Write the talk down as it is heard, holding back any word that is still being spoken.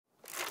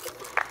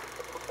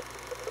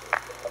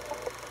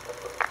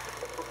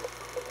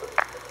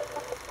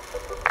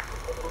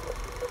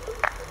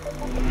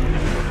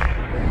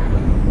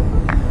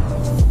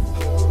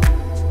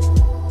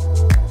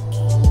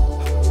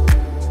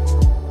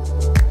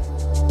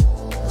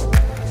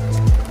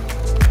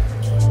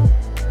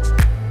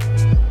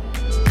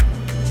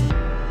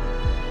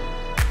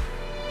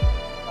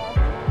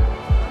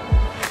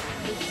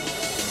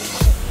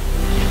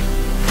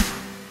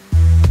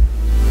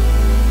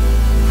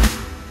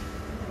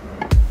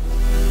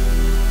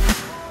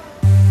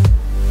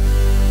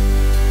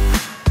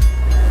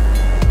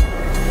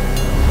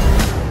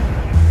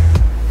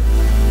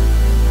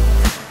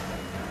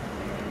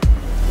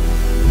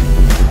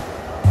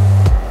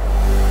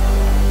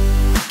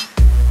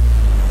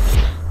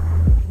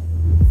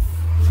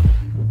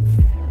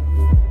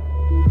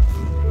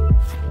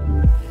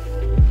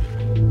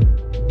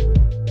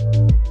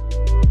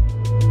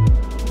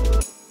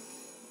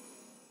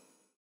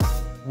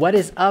What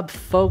is up,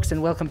 folks,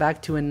 and welcome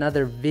back to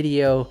another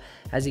video.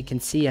 As you can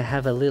see, I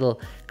have a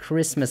little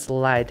Christmas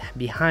light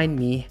behind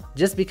me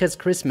just because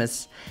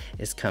Christmas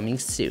is coming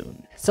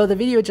soon. So the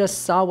video you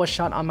just saw was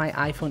shot on my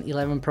iPhone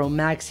 11 Pro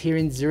Max here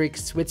in Zurich,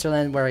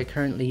 Switzerland, where I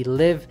currently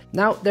live.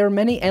 Now, there are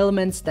many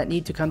elements that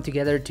need to come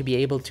together to be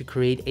able to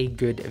create a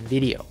good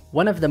video.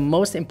 One of the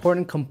most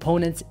important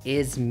components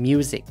is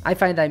music. I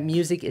find that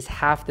music is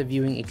half the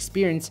viewing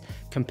experience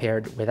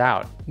compared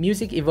without.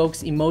 Music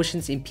evokes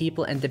emotions in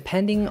people, and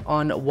depending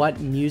on what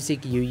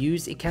music you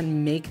use, it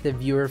can make the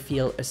viewer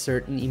feel a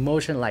certain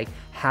emotion like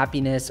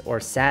happiness or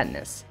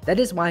sadness. That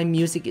is why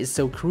music is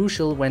so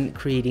crucial when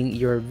creating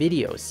your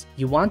videos.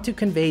 You want to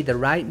convey the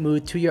right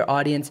mood to your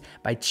audience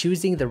by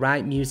choosing the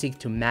right music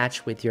to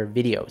match with your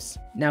videos.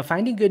 Now,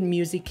 finding good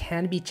music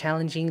can be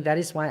challenging. That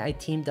is why I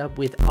teamed up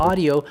with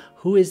Audiio,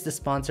 who is the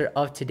sponsor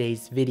of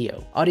today's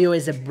video. Audiio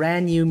is a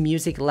brand new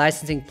music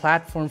licensing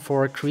platform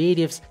for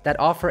creatives that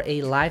offer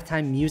a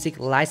lifetime music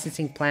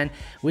licensing plan,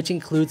 which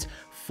includes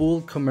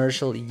full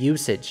commercial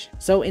usage.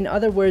 So in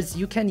other words,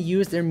 you can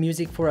use their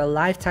music for a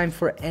lifetime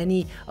for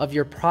any of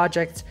your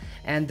projects,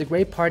 and the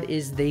great part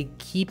is they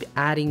keep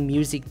adding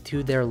music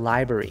to their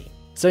library.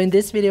 So in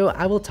this video,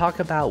 I will talk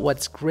about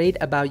what's great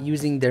about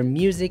using their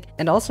music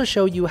and also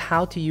show you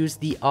how to use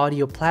the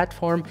Audiio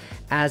platform,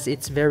 as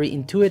it's very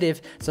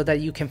intuitive so that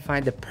you can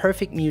find the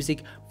perfect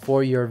music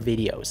for your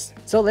videos.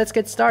 So let's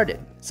get started.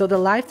 So the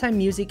lifetime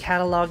music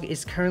catalog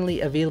is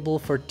currently available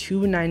for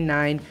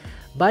 $2.99.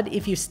 But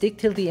if you stick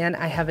till the end,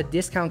 I have a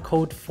discount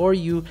code for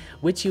you,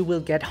 which you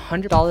will get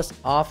 $100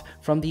 off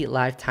from the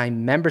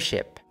lifetime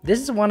membership. This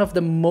is one of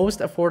the most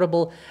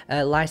affordable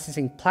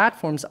licensing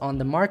platforms on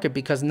the market,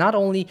 because not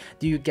only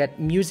do you get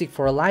music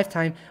for a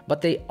lifetime,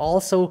 but they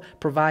also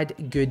provide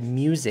good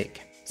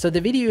music. So the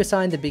video you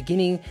saw in the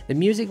beginning, the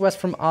music was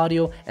from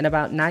Audiio, and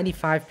about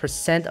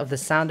 95% of the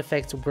sound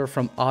effects were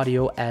from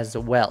Audiio as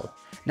well.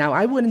 Now,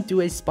 I wouldn't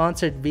do a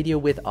sponsored video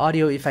with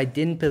Audiio if I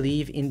didn't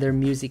believe in their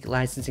music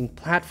licensing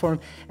platform,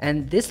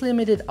 and this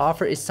limited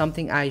offer is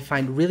something I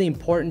find really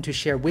important to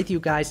share with you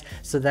guys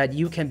so that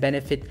you can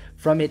benefit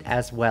from it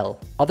as well.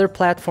 Other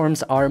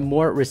platforms are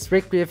more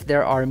restrictive.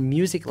 There are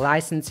music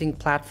licensing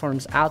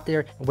platforms out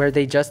there where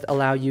they just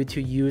allow you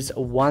to use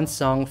one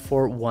song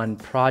for one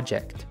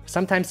project.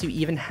 Sometimes you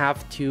even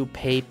have to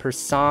pay per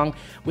song,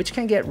 which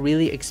can get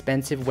really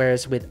expensive,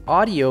 whereas with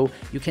Audiio,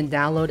 you can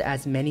download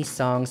as many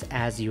songs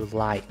as you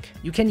like.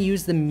 You can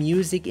use the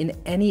music in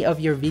any of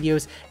your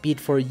videos, be it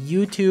for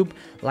YouTube,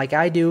 like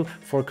I do,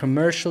 for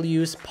commercial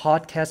use,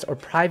 podcast, or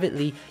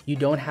privately. You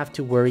don't have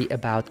to worry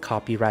about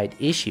copyright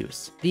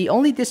issues. The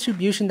only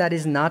distribution that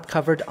is not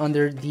covered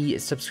under the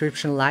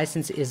subscription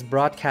license is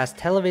broadcast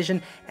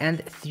television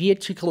and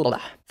theatrical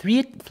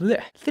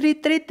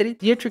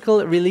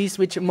release,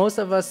 which most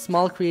of us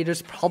small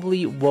creators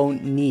probably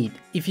won't need.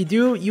 If you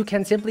do, you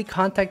can simply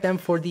contact them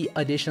for the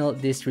additional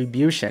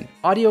distribution.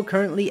 Audiio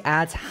currently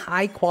adds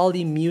high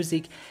quality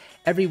music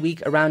every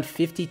week, around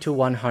 50 to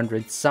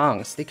 100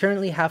 songs. They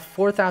currently have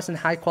 4,000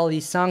 high quality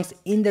songs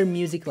in their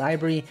music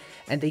library,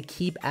 and they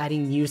keep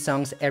adding new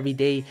songs every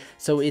day,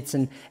 so it's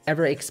an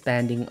ever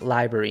expanding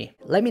library.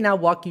 Let me now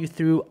walk you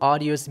through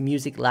Audiio's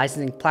music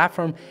licensing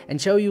platform and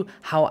show you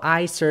how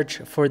I search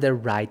for the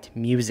right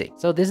music.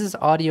 So this is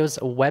Audio's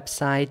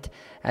website.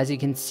 As you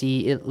can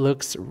see, it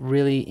looks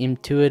really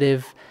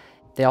intuitive.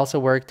 They also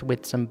worked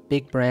with some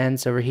big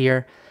brands over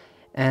here.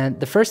 And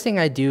the first thing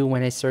I do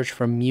when I search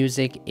for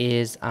music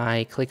is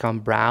I click on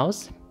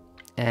browse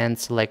and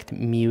select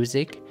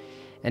music.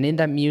 And in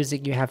that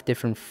music, you have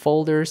different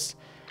folders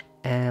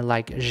and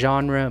like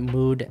genre,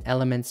 mood,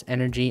 elements,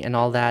 energy, and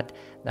all that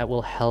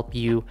will help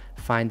you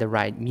find the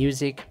right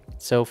music.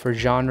 So for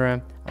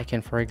genre, I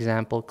can, for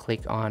example,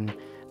 click on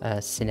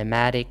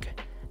cinematic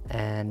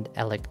and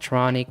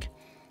electronic,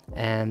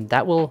 and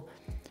that will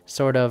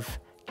sort of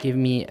give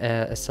me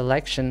a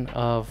selection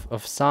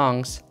of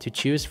songs to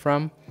choose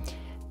from.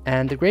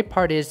 And the great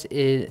part is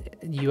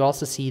you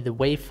also see the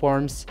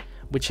waveforms,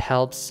 which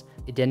helps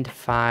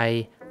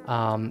identify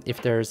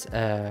if there's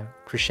a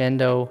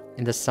crescendo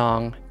in the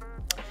song.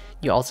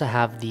 You also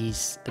have the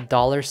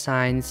dollar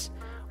signs,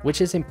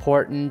 which is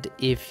important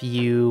if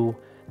you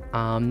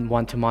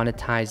want to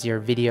monetize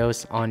your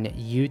videos on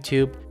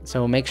YouTube.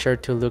 So make sure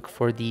to look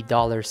for the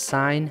dollar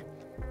sign.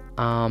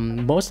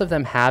 Most of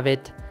them have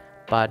it,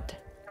 but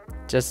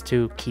just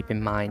to keep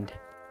in mind.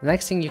 The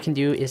next thing you can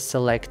do is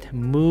select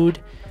mood.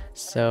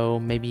 So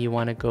maybe you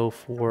want to go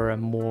for a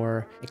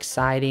more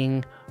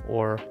exciting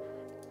or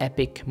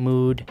epic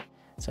mood.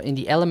 So in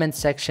the elements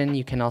section,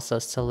 you can also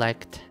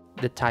select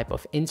the type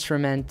of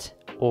instrument,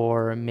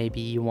 or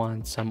maybe you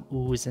want some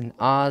oohs and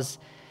ahs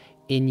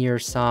in your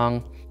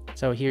song.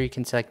 So here you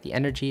can select the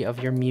energy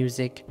of your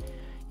music.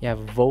 You have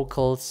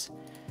vocals,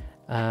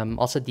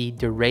 also the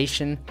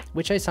duration,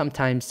 which I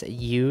sometimes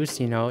use,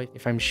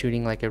 if I'm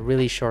shooting like a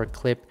really short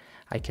clip,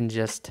 I can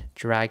just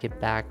drag it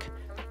back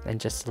and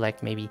just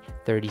select maybe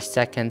 30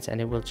 seconds and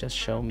it will just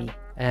show me.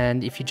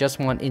 And if you just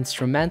want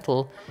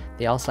instrumental,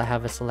 they also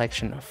have a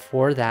selection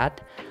for that.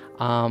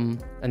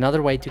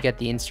 Another way to get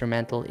the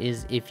instrumental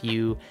is if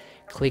you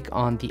click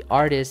on the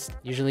artist.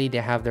 Usually they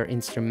have their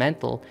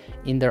instrumental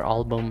in their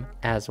album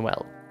as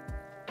well.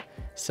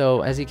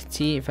 So as you can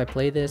see, if I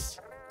play this,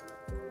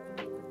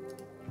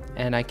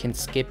 and I can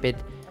skip it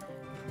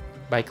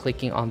by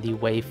clicking on the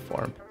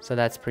waveform. So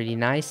that's pretty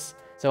nice.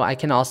 So I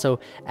can also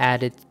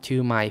add it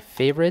to my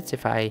favorites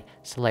if I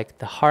select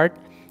the heart,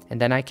 and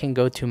then I can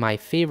go to my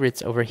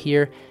favorites over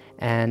here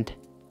and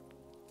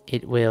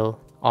it will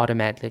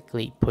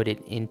automatically put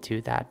it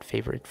into that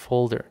favorite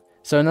folder.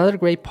 So another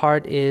great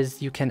part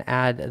is you can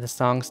add the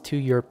songs to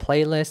your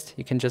playlist.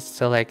 You can just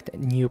select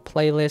new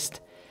playlist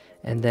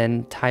and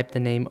then type the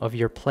name of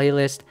your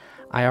playlist.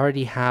 I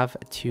already have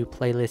 2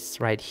 playlists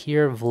right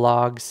here,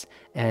 vlogs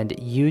and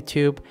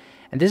YouTube.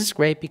 And this is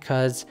great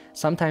because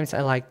sometimes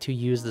I like to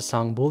use the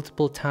song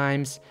multiple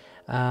times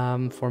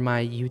for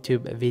my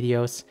YouTube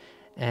videos,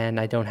 and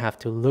I don't have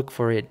to look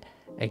for it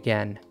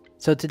again.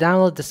 So to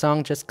download the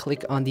song, just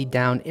click on the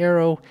down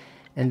arrow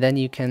and then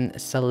you can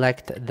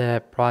select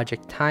the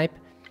project type.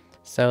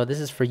 So this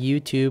is for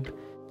YouTube.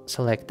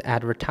 Select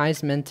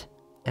advertisement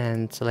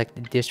and select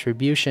the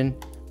distribution,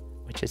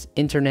 which is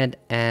internet,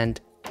 and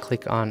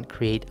click on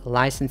create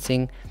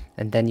licensing,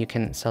 and then you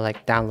can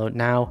select download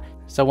now.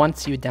 So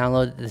once you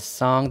download the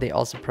song, they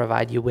also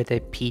provide you with a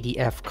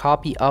PDF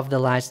copy of the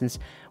license,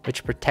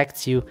 which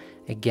protects you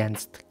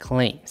against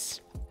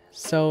claims.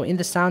 So in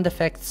the sound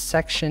effects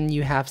section,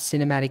 you have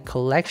cinematic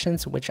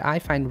collections, which I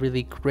find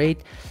really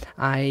great.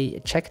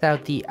 I checked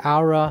out the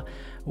Aura,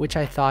 which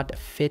I thought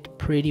fit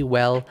pretty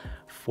well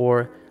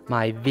for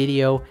my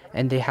video,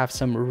 and they have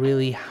some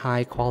really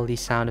high quality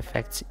sound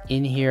effects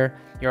in here.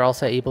 You're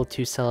also able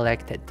to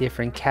select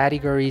different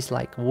categories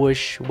like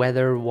whoosh,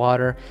 weather,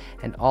 water,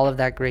 and all of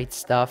that great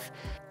stuff.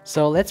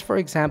 So let's, for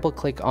example,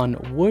 click on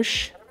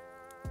whoosh,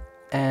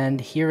 and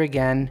here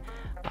again,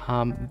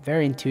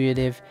 very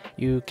intuitive.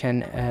 You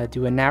can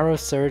do a narrow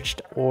search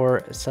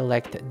or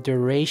select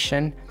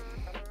duration.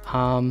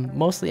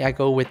 Mostly I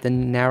go with the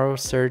narrow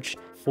search.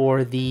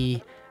 For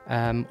the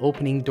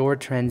opening door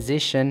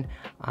transition,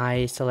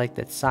 I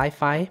selected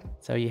sci-fi.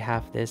 So you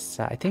have this,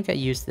 I think I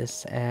used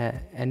this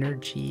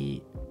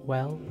energy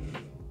well.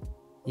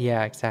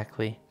 Yeah,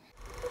 exactly.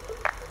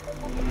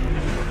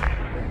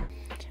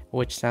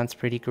 Which sounds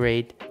pretty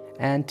great.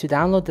 And to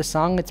download the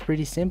song, it's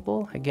pretty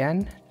simple.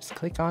 Again, just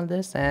click on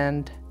this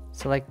and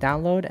select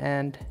download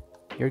and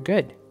you're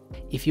good.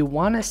 If you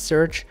want to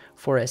search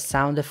for a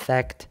sound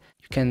effect,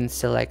 you can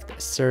select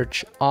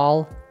search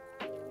all,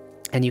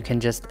 and you can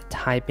just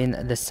type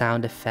in the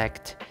sound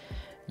effect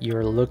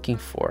you're looking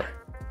for.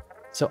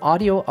 So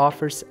Audiio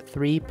offers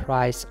 3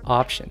 price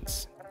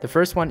options. The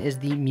first one is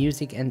the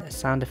music and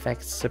sound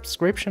effects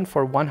subscription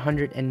for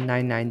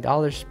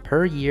 $199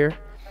 per year.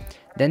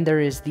 Then there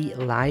is the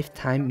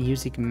lifetime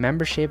music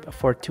membership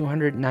for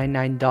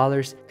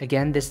 $299.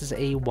 Again, this is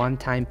a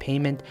one-time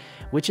payment,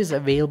 which is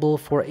available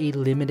for a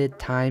limited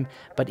time.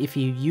 But if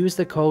you use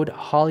the code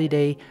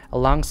HOLIDAY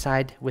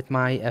alongside with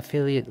my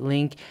affiliate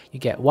link, you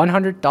get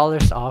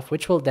 $100 off,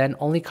 which will then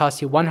only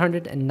cost you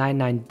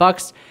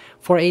 $199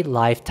 for a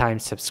lifetime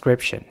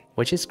subscription,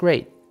 which is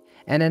great.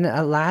 And then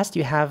at last,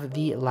 you have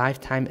the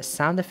lifetime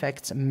sound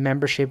effects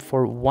membership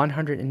for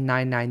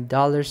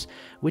 $199,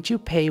 which you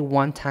pay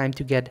one time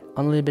to get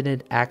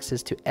unlimited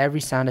access to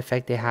every sound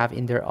effect they have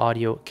in their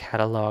Audiio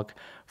catalog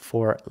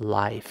for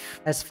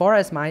life. As far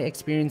as my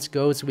experience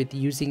goes with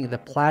using the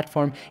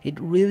platform, it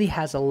really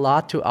has a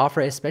lot to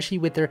offer, especially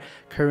with their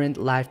current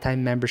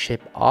lifetime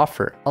membership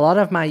offer. A lot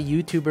of my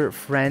YouTuber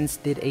friends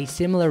did a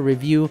similar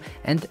review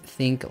and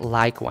think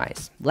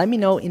likewise. Let me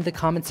know in the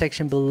comment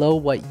section below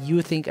what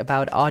you think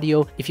about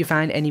Audiio. If you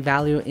find any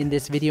value in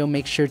this video,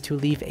 make sure to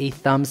leave a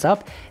thumbs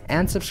up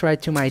and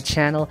subscribe to my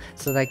channel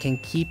so that I can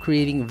keep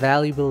creating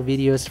valuable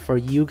videos for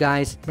you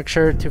guys. Make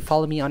sure to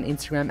follow me on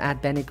Instagram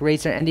at Benett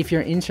Graezer, and if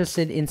you're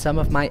interested in some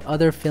of my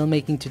other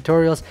filmmaking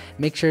tutorials,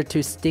 make sure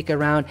to stick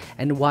around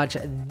and watch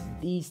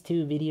these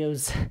 2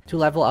 videos to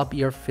level up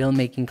your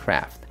filmmaking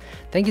craft.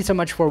 Thank you so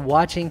much for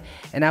watching,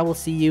 and I will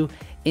see you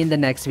in the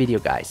next video,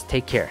 guys.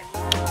 Take care.